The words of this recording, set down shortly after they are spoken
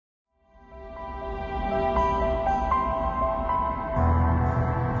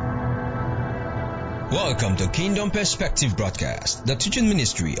Welcome to Kingdom Perspective Broadcast, the teaching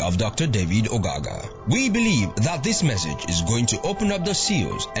ministry of Dr. David Ogaga. We believe that this message is going to open up the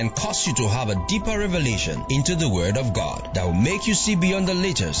seals and cause you to have a deeper revelation into the Word of God that will make you see beyond the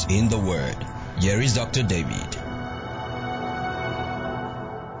letters in the Word. Here is Dr. David.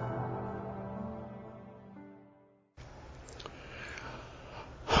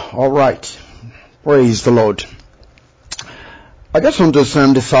 All right. Praise the Lord. I just want to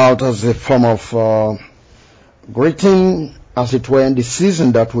send this out as a form of greeting, as it were, in the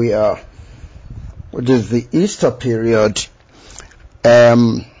season that we are, which is the Easter period.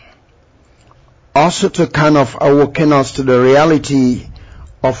 Also to kind of awaken us to the reality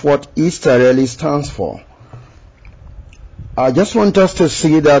of what Easter really stands for. I just want us to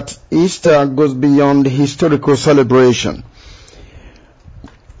see that Easter goes beyond the historical celebration.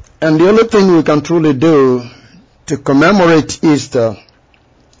 And the only thing we can truly do to commemorate Easter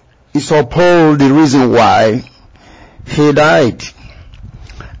is uphold the reason why he died.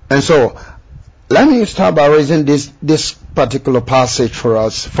 And so, let me start by raising this particular passage for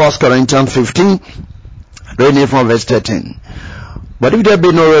us. 1 Corinthians 15, reading from verse 13. But if there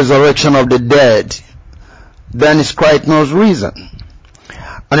be no resurrection of the dead, then is Christ not risen?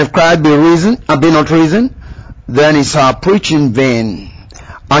 And if Christ be not risen, then is our preaching vain,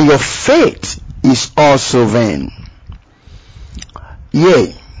 and your faith is also vain.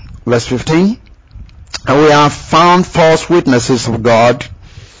 Yea, verse 15, and we have found false witnesses of God,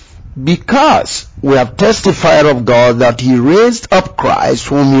 because we have testified of God that he raised up Christ,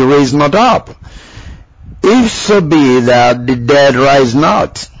 whom he raised not up. If so be that the dead rise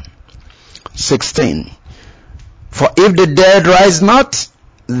not. 16. For if the dead rise not,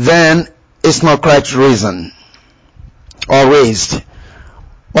 then is not Christ risen or raised.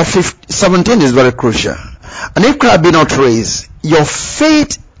 But 17 is very crucial. And if Christ be not raised, your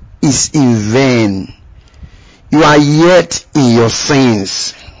faith is in vain. You are yet in your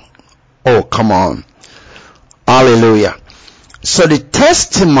sins. Oh, come on. Hallelujah. So the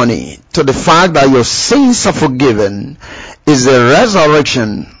testimony to the fact that your sins are forgiven is the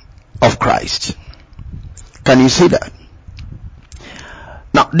resurrection of Christ. Can you see that?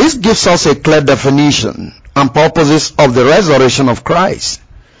 Now, this gives us a clear definition and purposes of the resurrection of Christ.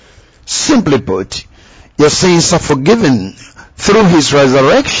 Simply put, your sins are forgiven through his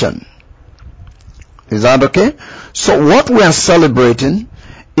resurrection. Is that okay? So what we are celebrating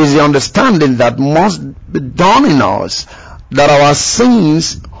is the understanding that must be done in us, that our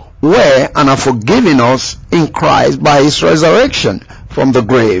sins were and are forgiven us in Christ by his resurrection from the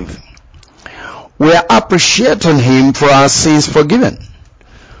grave. We are appreciating him for our sins forgiven.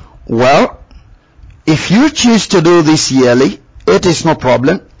 Well, if you choose to do this yearly, it is no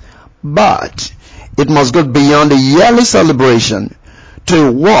problem. But it must go beyond the yearly celebration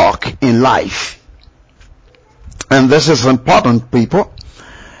to walk in life. And this is important, people.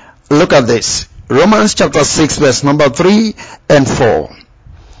 Look at this. Romans chapter 6 verse number 3 and 4.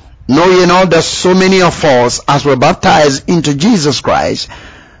 Know ye not that so many of us, as were baptized into Jesus Christ,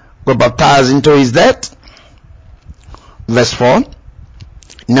 were baptized into his death? Verse 4.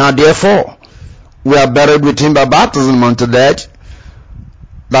 Now therefore, we are buried with him by baptism unto death,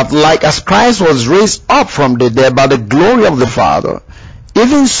 that like as Christ was raised up from the dead by the glory of the Father,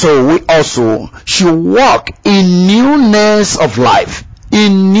 even so we also should walk in newness of life.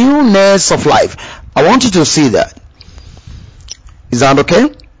 In newness of life. I want you to see that. Is that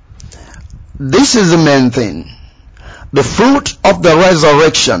okay? This is the main thing. The fruit of the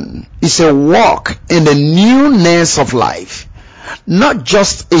resurrection is a walk in the newness of life. Not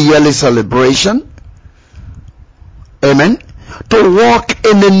just a yearly celebration. Amen. To walk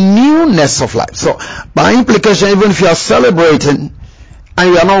in the newness of life. So, by implication, even if you are celebrating and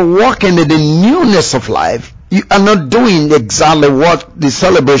you are not walking in the newness of life, you are not doing exactly what the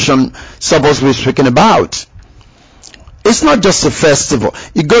celebration is supposed to be speaking about. It's not just a festival.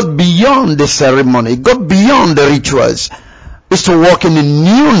 It goes beyond the ceremony. It goes beyond the rituals. It's to walk in the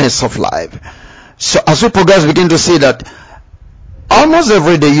newness of life. So, as we progress, begin to see that almost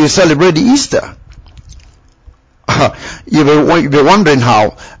every day you celebrate Easter. You'll be wondering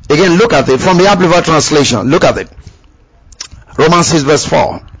how. Again, look at it from the Amplified Translation. Look at it. Romans 6 verse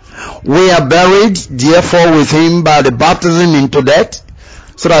 4. We are buried, therefore, with him by the baptism into death,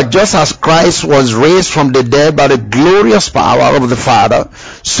 so that just as Christ was raised from the dead by the glorious power of the Father,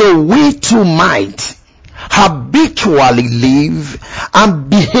 so we too might habitually live and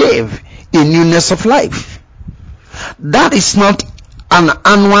behave in newness of life. That is not an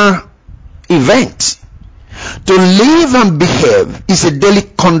annual event. To live and behave is a daily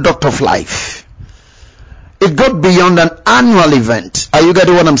conduct of life. It goes beyond an annual event. Are you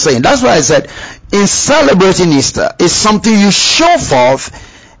getting what I'm saying? That's why I said in celebrating Easter is something you show forth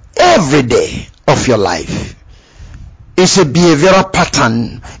every day of your life. It's a behavioral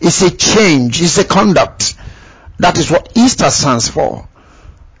pattern. It's a change. It's a conduct. That is what Easter stands for.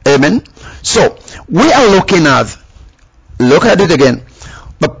 Amen. So we are looking at, look at it again,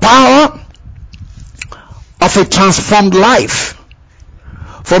 the power of a transformed life.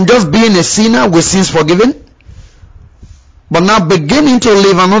 From just being a sinner with sins forgiven, but now beginning to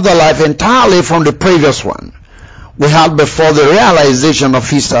live another life entirely from the previous one we had before the realization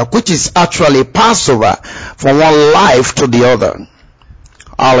of Easter, which is actually Passover from one life to the other.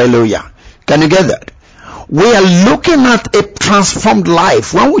 Hallelujah. Can you get that? We are looking at a transformed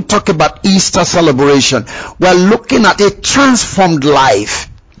life. When we talk about Easter celebration, we are looking at a transformed life.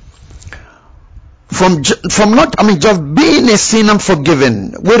 From not, just being a sinner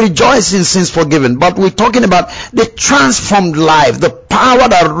forgiven. We rejoice in sins forgiven, but we're talking about the transformed life. The power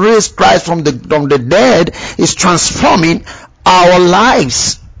that raised Christ from the dead is transforming our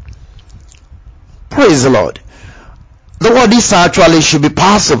lives. Praise the Lord. The word Easter actually should be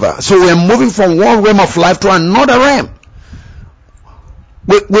Passover. So we're moving from one realm of life to another realm.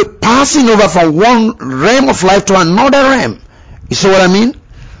 We're passing over from one realm of life to another realm. You see what I mean?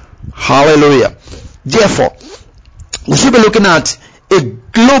 Hallelujah. Therefore, we should be looking at a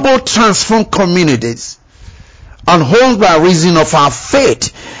global transformed communities and whole by reason of our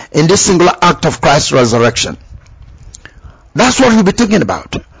faith in this singular act of Christ's resurrection. That's what we'll be talking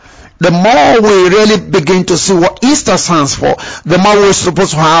about. The more we really begin to see what Easter stands for, the more we're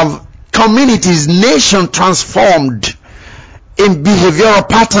supposed to have communities, nation transformed in behavioral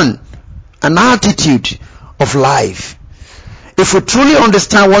pattern and attitude of life. If we truly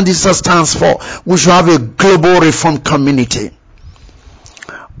understand what this stands for, we should have a global reformed community.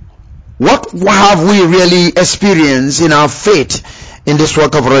 What have we really experienced in our faith in this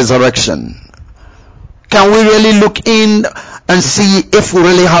work of resurrection? Can we really look in and see if we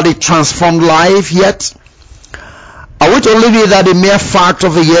really had a transformed life yet? Are we to leave it at a mere fact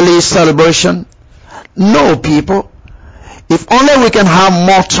of a yearly celebration? No, people. If only we can have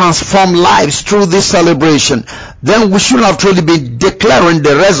more transformed lives through this celebration, then we should have truly been declaring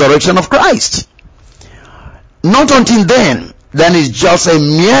the resurrection of Christ. Not until then it's just a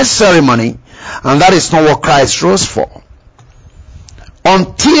mere ceremony, and that is not what Christ rose for.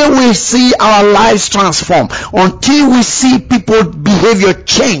 Until we see our lives transform, until we see people's behavior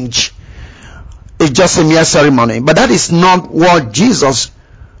change, it's just a mere ceremony. But that is not what Jesus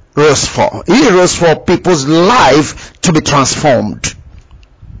rose for. He rose for people's life to be transformed.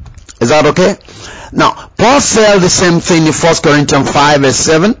 Is that okay? Now, Paul said the same thing in 1 Corinthians 5 verse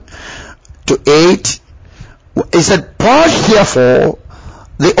 7 to 8. He said, "Purge therefore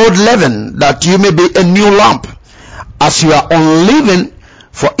the old leaven, that you may be a new lump, as you are unleavened,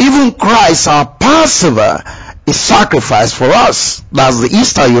 for even Christ our Passover is sacrificed for us." That's the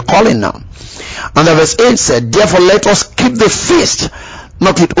Easter you're calling now. And the verse 8 said, "Therefore let us keep the feast,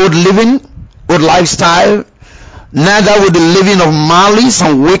 not with old living, old lifestyle, neither with the living of malice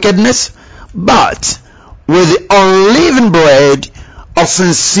and wickedness, but with the unleavened bread of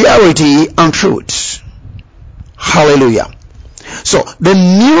sincerity and truth." Hallelujah. So the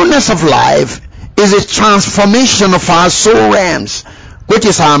newness of life is a transformation of our soul realms, which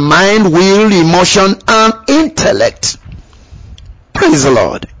is our mind, will, emotion, and intellect. Praise the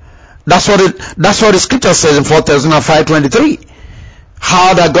Lord. That's what the scripture says in 4 Thessalonians 5:23.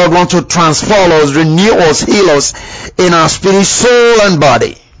 How that God wants to transform us, renew us, heal us in our spirit, soul, and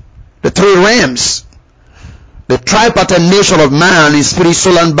body. The three realms. The tripartite nature of man is spirit,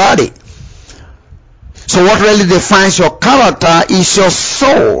 soul, and body. So what really defines your character is your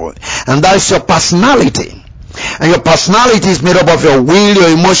soul, and that is your personality. And your personality is made up of your will, your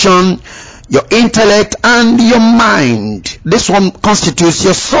emotion, your intellect, and your mind. This one constitutes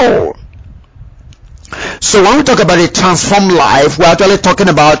your soul. So when we talk about a transformed life, we're actually talking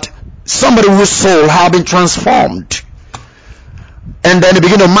about somebody whose soul has been transformed. And then you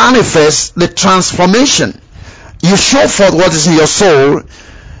begin to manifest the transformation. You show forth what is in your soul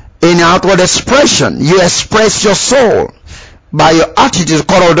in outward expression. You express your soul by your attitude,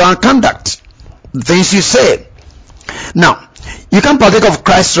 character, and conduct. The things you say. Now, you can partake of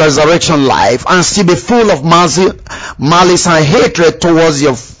Christ's resurrection life and still be full of malice and hatred towards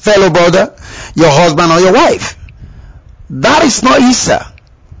your fellow brother, your husband, or your wife. That is not Easter.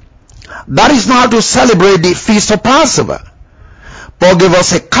 That is not how to celebrate the feast of Passover. Paul gave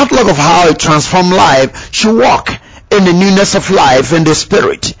us a catalog of how a transformed life should walk in the newness of life in the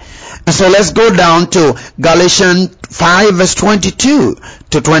Spirit. And so let's go down to Galatians 5 verse 22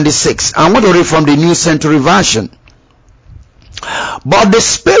 to 26. I want to read from the New Century Version. "But the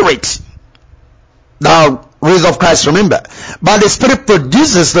Spirit Thou raised up Christ, remember. But the Spirit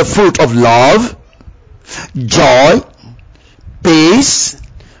produces the fruit of love, joy, peace,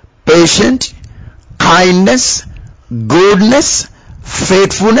 patience, kindness, goodness,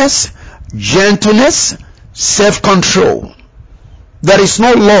 faithfulness, gentleness, self-control. There is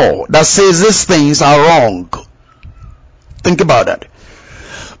no law that says these things are wrong. Think about that.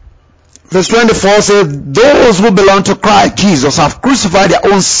 Verse 24 says, those who belong to Christ Jesus have crucified their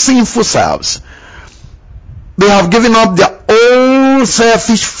own sinful selves. They have given up their own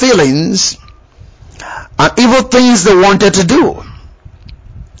selfish feelings and evil things they wanted to do.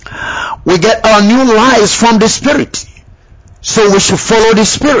 We get our new lives from the Spirit, so we should follow the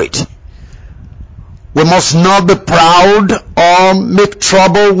Spirit. We must not be proud or make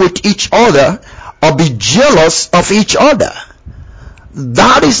trouble with each other or be jealous of each other.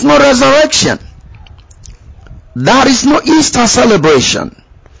 That is no resurrection. That is no Easter celebration.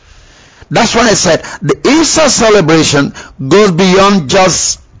 That's why I said the Easter celebration goes beyond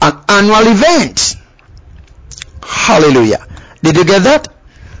just an annual event. Hallelujah. Did you get that?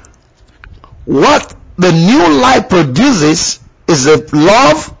 What the new life produces is the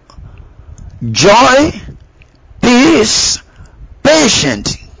love, joy, peace,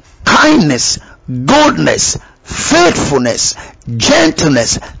 patience, kindness, goodness, faithfulness,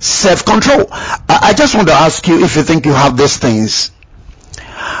 gentleness, self-control. I just want to ask you if you think you have these things.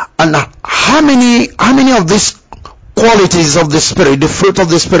 And how many of these qualities of the Spirit, the fruit of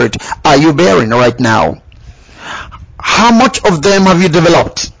the Spirit, are you bearing right now? How much of them have you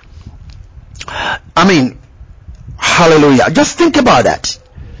developed? I mean, hallelujah. Just think about that.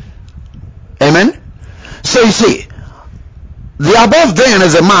 Amen. So you see, the above then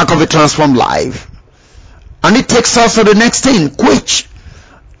is a mark of a transformed life. And it takes us to the next thing, which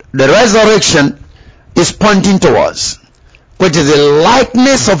the resurrection is pointing towards, which is the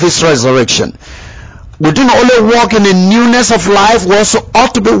likeness of his resurrection. We do not only walk in the newness of life, we also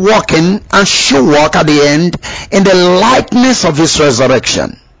ought to be walking and should walk at the end in the likeness of his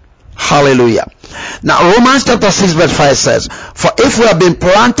resurrection. Hallelujah. Now Romans chapter 6 verse 5 says, for if we have been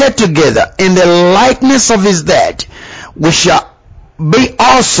planted together in the likeness of his death, we shall be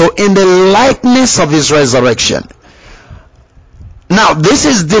also in the likeness of his resurrection. Now this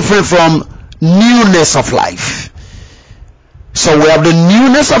is different from newness of life. So we have the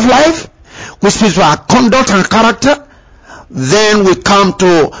newness of life, which speaks to our conduct and character. Then we come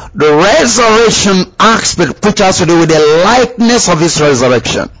to the resurrection aspect, which has to do with the likeness of his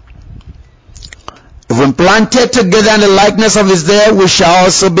resurrection. If we're planted together in the likeness of his death, we shall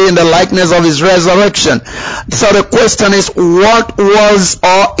also be in the likeness of his resurrection. So the question is, what was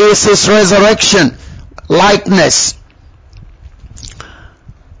or is his resurrection? Likeness.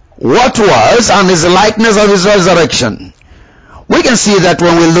 What was and is the likeness of his resurrection? We can see that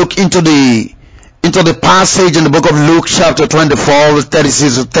when we look into the passage in the book of Luke chapter 24, verse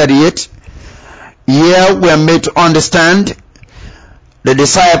 36 to 38. Here we are made to understand the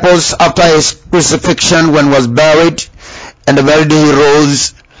disciples, after his crucifixion, when he was buried, and the very day he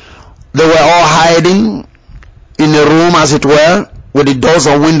rose, they were all hiding in a room, as it were, with the doors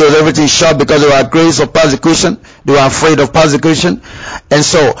and windows, everything shut, because they were afraid of persecution. They were afraid of persecution. And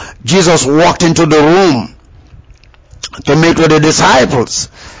so Jesus walked into the room to meet with the disciples.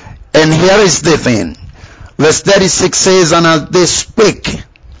 And here is the thing. Verse 36 says, and as they spake,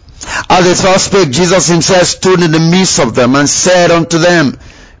 as they first spake, Jesus himself stood in the midst of them and said unto them,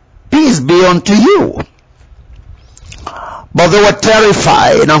 peace be unto you. But they were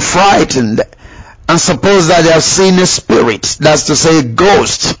terrified and frightened and supposed that they have seen a spirit, that's to say a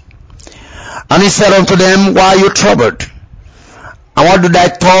ghost. And he said unto them, why are you troubled? And what do thy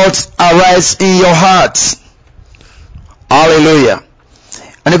thoughts arise in your hearts? Hallelujah.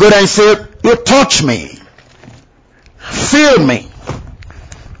 And he goes and said, you touch me, feel me.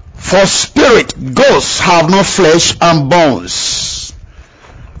 For spirit, ghosts have no flesh and bones.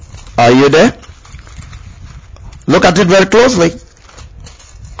 Are you there? Look at it very closely.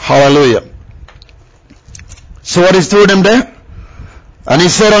 Hallelujah. So what is told them there? And he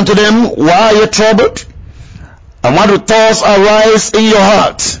said unto them, why are you troubled? And what do thoughts arise in your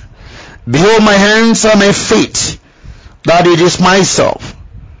heart? Behold my hands and my feet, that it is myself.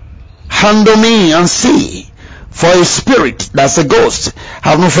 Handle me and see. For a spirit, that's a ghost,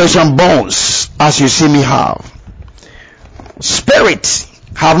 have no flesh and bones, as you see me have. Spirit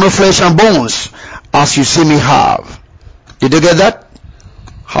have no flesh and bones, as you see me have. Did you get that?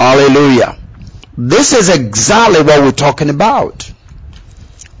 Hallelujah. This is exactly what we're talking about.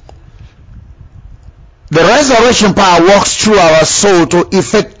 The resurrection power works through our soul to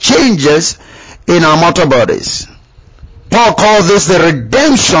effect changes in our mortal bodies. Paul calls this the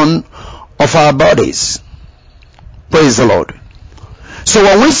redemption of our bodies. Praise the Lord. So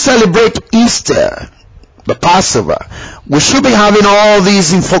when we celebrate Easter, the Passover, we should be having all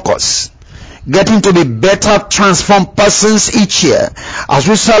these in focus, getting to be better transformed persons each year as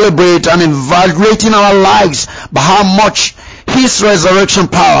we celebrate and evaluating our lives by how much His resurrection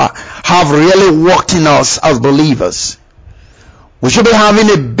power have really worked in us as believers. We should be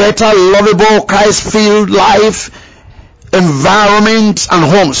having a better, lovable, Christ-filled life, environment, and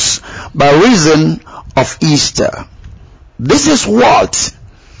homes by reason of Easter. This is what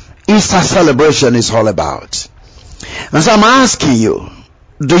Easter celebration is all about. And so I'm asking you,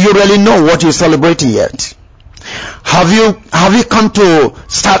 do you really know what you're celebrating yet? Have you come to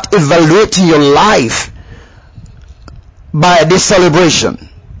start evaluating your life by this celebration?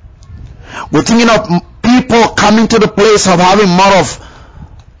 We're thinking of people coming to the place of having more of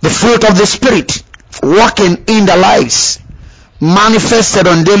the fruit of the Spirit working in their lives, manifested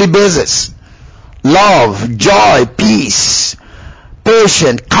on a daily basis. Love, joy, peace,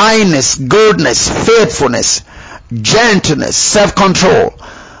 patience, kindness, goodness, faithfulness, gentleness, self-control.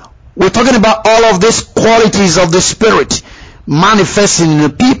 We're talking about all of these qualities of the Spirit manifesting in the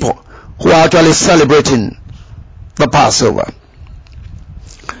people who are actually celebrating the Passover.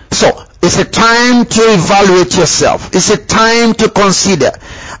 So, it's a time to evaluate yourself. It's a time to consider,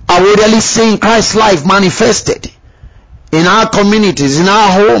 are we really seeing Christ's life manifested in our communities, in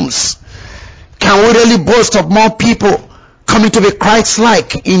our homes? Can we really boast of more people coming to be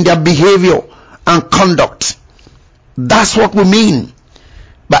Christ-like in their behavior and conduct? That's what we mean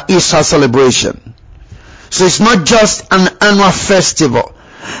by Easter celebration. So it's not just an annual festival.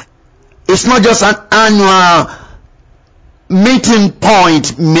 It's not just an annual meeting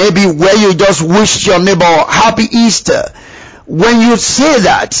point, maybe where you just wish your neighbor happy Easter. When you say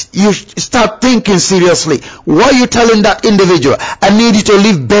that, you start thinking seriously. What are you telling that individual? I need you to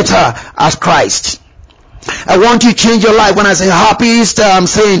live better as Christ. I want you to change your life. When I say happy Easter, I'm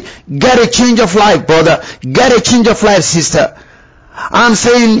saying get a change of life, brother. Get a change of life, sister. I'm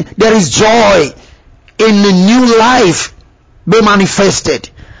saying there is joy in the new life be manifested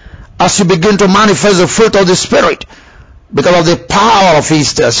as you begin to manifest the fruit of the Spirit because of the power of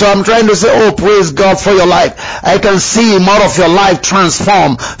Easter. So I'm trying to say, oh, praise God for your life. I can see more of your life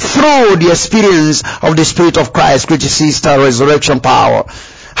transform through the experience of the Spirit of Christ, which is Easter resurrection power.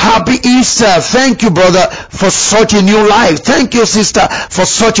 Happy Easter. Thank you, brother, for such a new life. Thank you, sister, for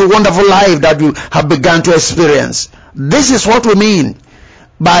such a wonderful life that you have begun to experience. This is what we mean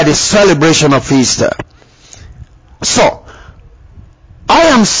by the celebration of Easter. So, I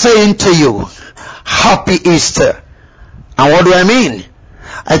am saying to you, happy Easter. And what do I mean?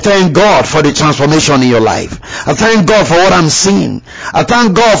 I thank God for the transformation in your life. I thank God for what I'm seeing. I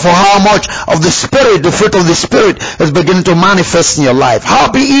thank God for how much of the Spirit, the fruit of the Spirit, is beginning to manifest in your life.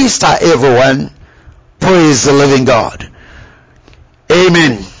 Happy Easter, everyone. Praise the living God.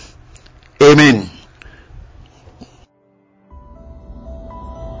 Amen. Amen.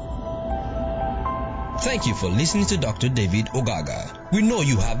 Thank you for listening to Dr. David Ogaga. We know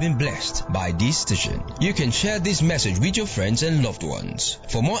you have been blessed by this station. You can share this message with your friends and loved ones.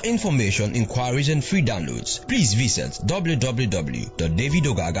 For more information, inquiries, and free downloads, please visit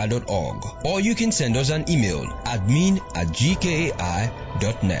www.davidogaga.org, or you can send us an email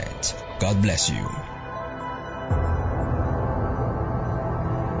admin@gkai.net. God bless you.